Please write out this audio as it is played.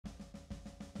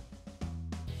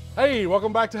Hey,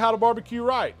 welcome back to How to Barbecue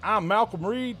Right. I'm Malcolm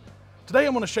Reed. Today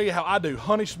I'm going to show you how I do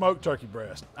honey smoked turkey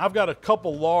breast. I've got a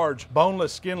couple large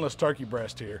boneless, skinless turkey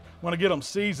breast here. I'm going to get them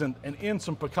seasoned and in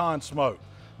some pecan smoke.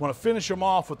 I'm going to finish them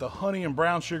off with the honey and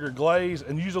brown sugar glaze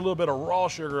and use a little bit of raw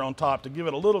sugar on top to give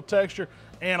it a little texture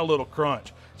and a little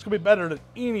crunch. It's going to be better than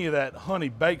any of that honey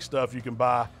baked stuff you can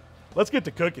buy. Let's get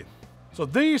to cooking. So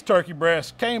these turkey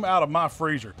breasts came out of my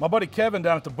freezer. My buddy Kevin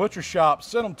down at the butcher shop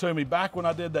sent them to me back when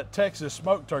I did that Texas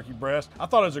smoked turkey breast. I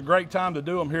thought it was a great time to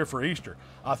do them here for Easter.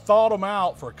 I thawed them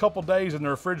out for a couple days in the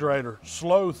refrigerator,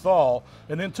 slow thaw,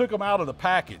 and then took them out of the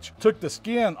package. Took the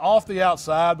skin off the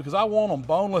outside because I want them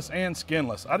boneless and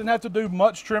skinless. I didn't have to do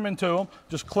much trimming to them,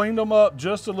 just cleaned them up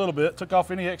just a little bit, took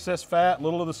off any excess fat,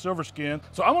 little of the silver skin.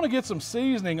 So I'm gonna get some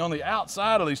seasoning on the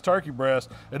outside of these turkey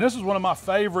breasts, and this is one of my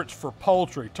favorites for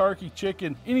poultry, turkey,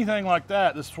 chicken, anything like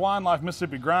that. This Swine Life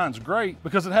Mississippi Grind's great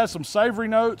because it has some savory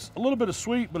notes, a little bit of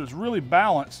sweet, but it's really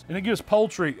balanced, and it gives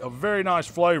poultry a very nice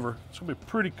flavor. It's gonna be a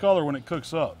pretty color when it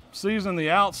cooks up. Season the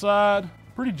outside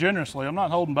pretty generously. I'm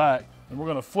not holding back. And we're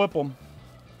gonna flip them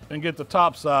and get the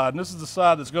top side. And this is the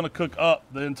side that's gonna cook up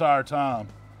the entire time.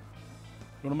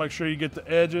 You wanna make sure you get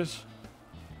the edges.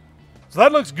 So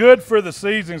that looks good for the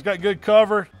seasoning. It's got good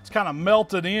cover. It's kind of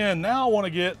melted in. Now I want to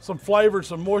get some flavor,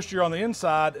 some moisture on the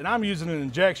inside, and I'm using an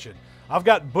injection. I've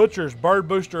got Butcher's Bird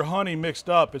Booster honey mixed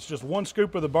up. It's just 1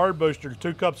 scoop of the Bird Booster,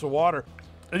 2 cups of water.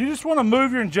 And you just want to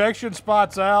move your injection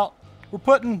spots out. We're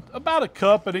putting about 1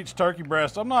 cup at each turkey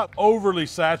breast. I'm not overly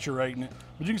saturating it,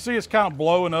 but you can see it's kind of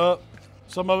blowing up.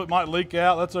 Some of it might leak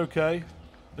out, that's okay.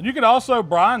 And you could also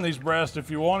brine these breasts if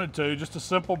you wanted to. Just a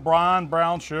simple brine,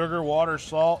 brown sugar, water,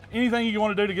 salt. Anything you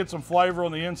want to do to get some flavor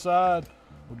on the inside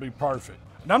would be perfect.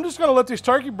 And I'm just gonna let these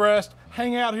turkey breasts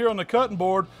hang out here on the cutting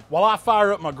board while I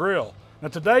fire up my grill. Now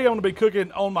today I'm gonna be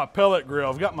cooking on my pellet grill.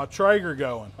 I've got my Traeger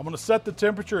going. I'm gonna set the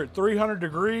temperature at 300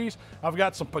 degrees. I've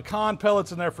got some pecan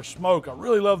pellets in there for smoke. I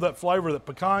really love that flavor that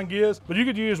pecan gives, but you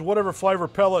could use whatever flavor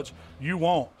pellets you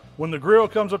want. When the grill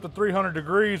comes up to 300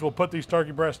 degrees, we'll put these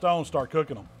turkey breasts on and start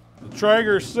cooking them. The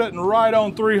Traeger is sitting right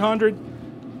on 300.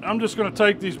 I'm just gonna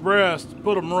take these breasts,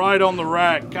 put them right on the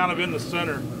rack, kind of in the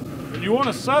center. And you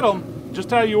wanna set them just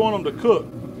how you want them to cook.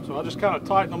 So I just kind of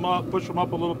tighten them up, push them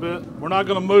up a little bit. We're not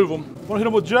gonna move them. I'm gonna hit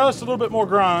them with just a little bit more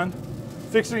grind,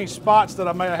 fix any spots that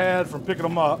I may have had from picking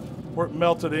them up where it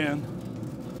melted in.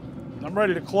 I'm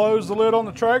ready to close the lid on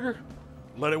the Traeger,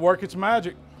 let it work its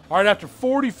magic. All right, after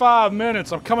 45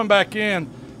 minutes, I'm coming back in,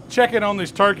 checking on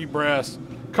these turkey breasts.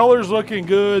 Color's looking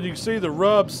good. You can see the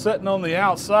rub setting on the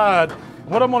outside.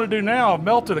 What I'm gonna do now, I've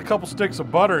melted a couple sticks of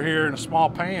butter here in a small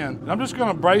pan. And I'm just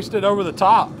gonna baste it over the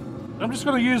top. I'm just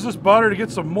gonna use this butter to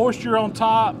get some moisture on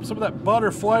top, some of that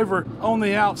butter flavor on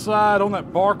the outside, on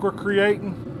that bark we're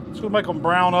creating. It's gonna make them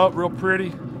brown up real pretty.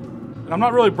 And I'm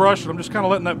not really brushing, I'm just kind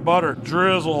of letting that butter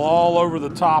drizzle all over the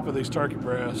top of these turkey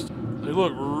breasts. They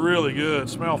look really good,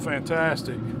 smell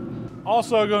fantastic.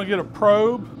 Also gonna get a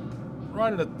probe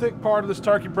right in the thick part of this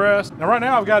turkey breast. Now right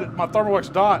now I've got my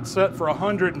Thermowex dot set for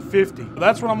 150.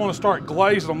 That's when I'm gonna start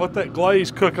glazing them, let that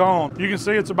glaze cook on. You can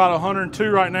see it's about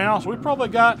 102 right now, so we probably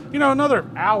got, another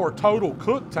hour total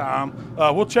cook time.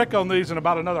 We'll check on these in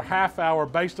about another half hour,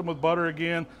 baste them with butter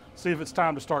again, see if it's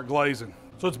time to start glazing.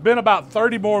 So it's been about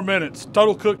 30 more minutes.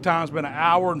 Total cook time's been 1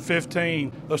 hour and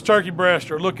 15. Those turkey breasts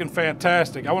are looking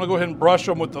fantastic. I wanna go ahead and brush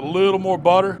them with a little more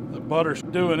butter. The butter's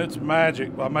doing its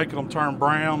magic by making them turn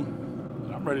brown.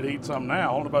 I'm ready to eat some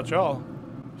now. I don't know about y'all.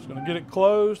 Just gonna get it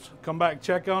closed, come back,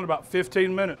 check on it about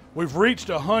 15 minutes. We've reached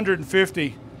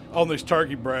 150 on these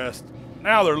turkey breasts.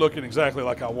 Now they're looking exactly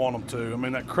like I want them to. I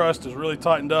mean, that crust is really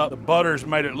tightened up. The butter's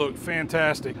made it look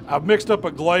fantastic. I've mixed up a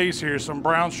glaze here, some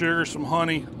brown sugar, some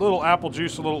honey, a little apple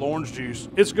juice, a little orange juice.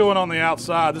 It's going on the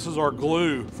outside. This is our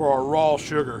glue for our raw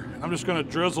sugar. I'm just gonna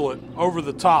drizzle it over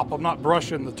the top. I'm not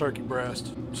brushing the turkey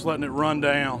breast, just letting it run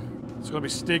down. It's gonna be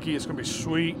sticky, it's gonna be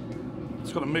sweet.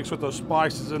 It's gonna mix with those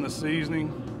spices in the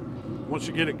seasoning. Once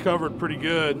you get it covered pretty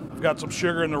good, I've got some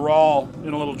sugar in the raw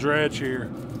in a little dredge here.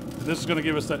 This is gonna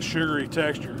give us that sugary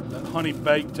texture, that honey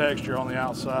baked texture on the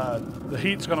outside. The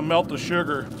heat's gonna melt the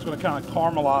sugar. It's gonna kind of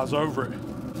caramelize over it.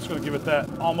 It's gonna give it that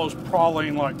almost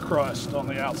praline-like crust on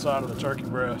the outside of the turkey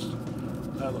breast.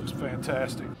 That looks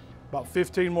fantastic. About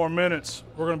 15 more minutes,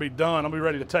 we're gonna be done. I'll be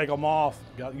ready to take them off.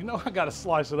 I gotta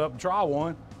slice it up and try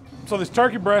one. So these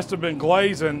turkey breasts have been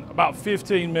glazing about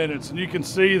 15 minutes, and you can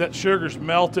see that sugar's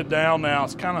melted down now.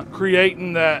 It's kind of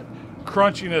creating that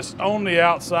crunchiness on the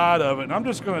outside of it. And I'm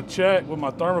just gonna check with my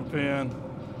Thermopen.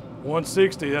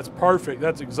 160, that's perfect.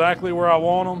 That's exactly where I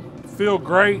want them. feel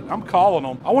great. I'm calling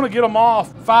them. I want to get them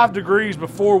off 5 degrees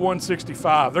before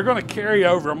 165. They're going to carry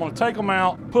over. I'm going to take them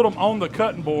out, put them on the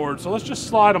cutting board. So let's just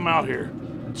slide them out here.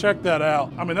 Check that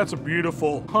out. I mean, that's a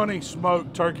beautiful honey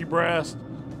smoked turkey breast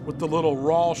with the little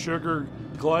raw sugar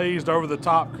glazed over the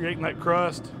top, creating that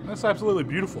crust. That's absolutely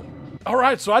beautiful. All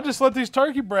right, so I just let these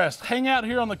turkey breasts hang out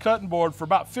here on the cutting board for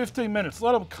about 15 minutes.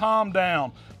 Let them calm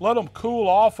down, let them cool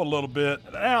off a little bit.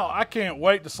 Now, I can't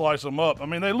wait to slice them up. I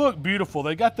mean, they look beautiful.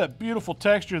 They got that beautiful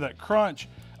texture, that crunch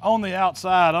on the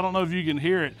outside. I don't know if you can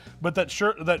hear it, but that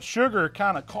sugar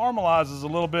kind of caramelizes a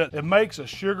little bit. It makes a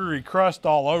sugary crust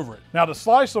all over it. Now, to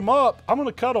slice them up, I'm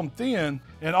gonna cut them thin,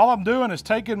 and all I'm doing is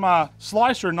taking my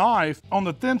slicer knife. On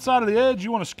the thin side of the edge,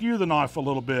 you wanna skew the knife a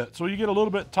little bit, so you get a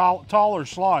little bit taller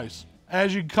slice.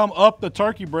 As you come up the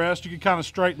turkey breast, you can kind of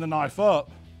straighten the knife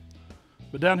up.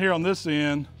 But down here on this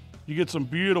end, you get some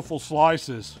beautiful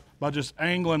slices by just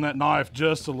angling that knife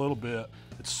just a little bit.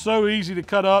 It's so easy to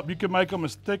cut up. You can make them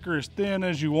as thick or as thin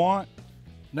as you want.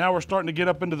 Now we're starting to get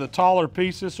up into the taller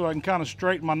pieces so I can kind of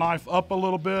straighten my knife up a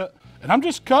little bit. And I'm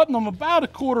just cutting them about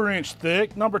 1/4 inch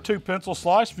thick, number 2 pencil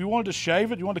slice. If you wanted to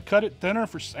shave it, you wanted to cut it thinner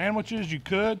for sandwiches, you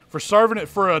could. For serving it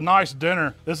for a nice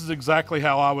dinner, this is exactly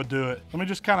how I would do it. Let me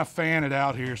just kind of fan it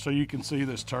out here so you can see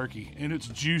this turkey. And it's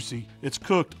juicy. It's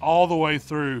cooked all the way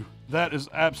through. That is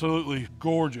absolutely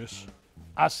gorgeous.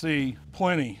 I see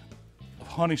plenty of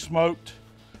honey smoked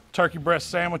turkey breast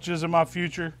sandwiches in my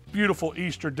future. Beautiful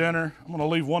Easter dinner. I'm gonna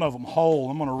leave one of them whole.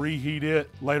 I'm gonna reheat it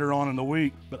later on in the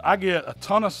week. But I get a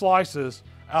ton of slices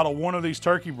out of one of these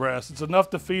turkey breasts. It's enough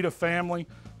to feed a family.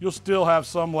 You'll still have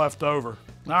some left over.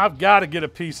 Now I've gotta get a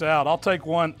piece out. I'll take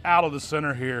one out of the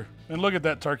center here. And look at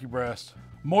that turkey breast.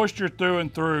 Moisture through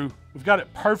and through. We've got it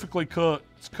perfectly cooked.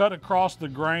 It's cut across the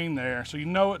grain there, so you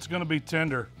know it's gonna be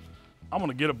tender. I'm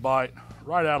gonna get a bite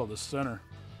right out of the center.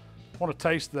 I wanna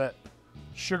taste that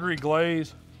sugary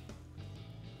glaze,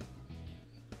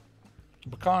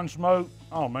 pecan smoke.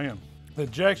 Oh man, the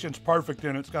injection's perfect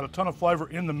in it. It's got a ton of flavor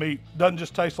in the meat. Doesn't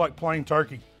just taste like plain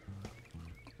turkey.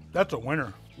 That's a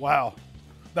winner. Wow.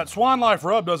 That Swine Life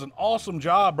rub does an awesome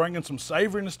job bringing some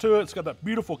savoriness to it. It's got that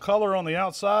beautiful color on the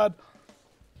outside,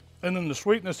 and then the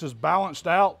sweetness is balanced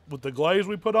out with the glaze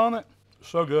we put on it.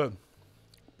 So good.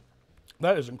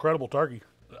 That is incredible turkey.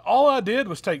 All I did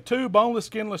was take 2 boneless,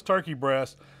 skinless turkey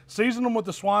breasts, seasoned them with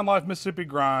the Swine Life Mississippi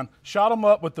grind, shot them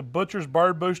up with the Butcher's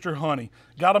Bird Booster honey,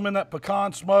 got them in that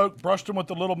pecan smoke, brushed them with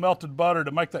a little melted butter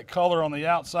to make that color on the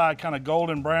outside kind of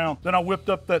golden brown. Then I whipped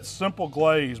up that simple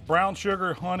glaze, brown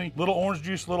sugar, honey, little orange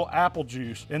juice, little apple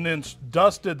juice, and then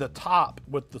dusted the top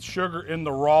with the sugar in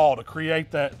the raw to create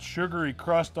that sugary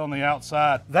crust on the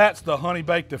outside. That's the honey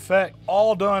baked effect,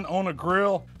 all done on a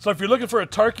grill. So if you're looking for a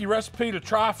turkey recipe to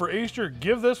try for Easter,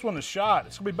 give this one a shot.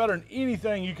 It's gonna be better than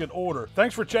anything you can order.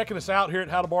 Thanks for checking us out here at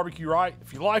How to Barbecue Right.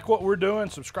 If you like what we're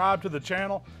doing, subscribe to the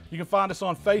channel. You can find us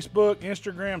on Facebook,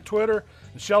 Instagram, Twitter.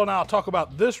 And Shell and I will talk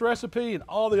about this recipe and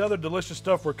all the other delicious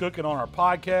stuff we're cooking on our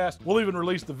podcast. We'll even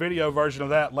release the video version of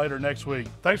that later next week.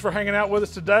 Thanks for hanging out with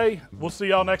us today. We'll see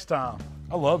y'all next time.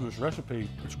 I love this recipe.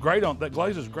 It's great on, that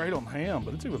glaze is great on ham,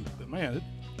 but it's even, man,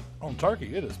 on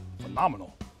turkey, it is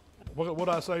phenomenal. What did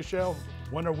I say, Shell?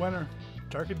 Winner, winner,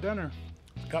 turkey dinner.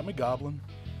 Got me gobbling.